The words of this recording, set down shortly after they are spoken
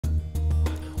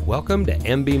Welcome to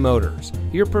MB Motors,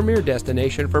 your premier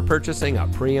destination for purchasing a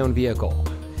pre-owned vehicle.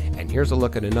 And here's a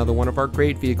look at another one of our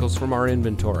great vehicles from our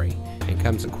inventory, and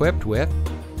comes equipped with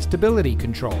stability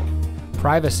control,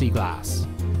 privacy glass,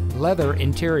 leather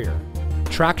interior,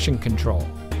 traction control,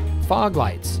 fog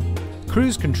lights,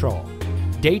 cruise control,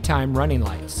 daytime running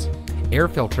lights, air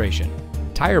filtration,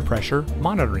 tire pressure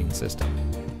monitoring system,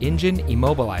 engine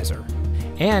immobilizer,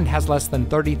 and has less than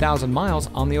 30,000 miles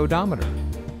on the odometer.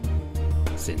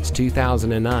 Since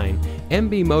 2009,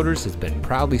 MB Motors has been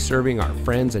proudly serving our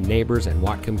friends and neighbors in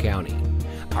Whatcom County.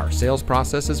 Our sales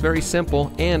process is very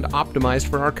simple and optimized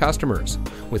for our customers,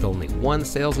 with only one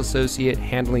sales associate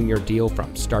handling your deal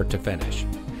from start to finish.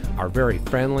 Our very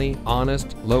friendly,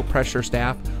 honest, low-pressure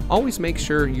staff always makes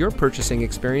sure your purchasing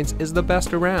experience is the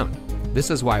best around. This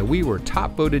is why we were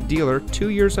top-voted dealer 2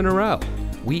 years in a row.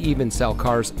 We even sell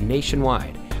cars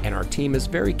nationwide, and our team is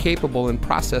very capable in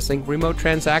processing remote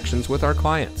transactions with our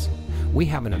clients. We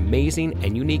have an amazing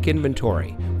and unique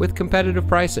inventory with competitive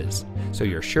prices, so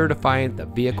you're sure to find the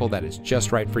vehicle that is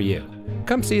just right for you.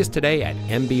 Come see us today at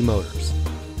MB Motors.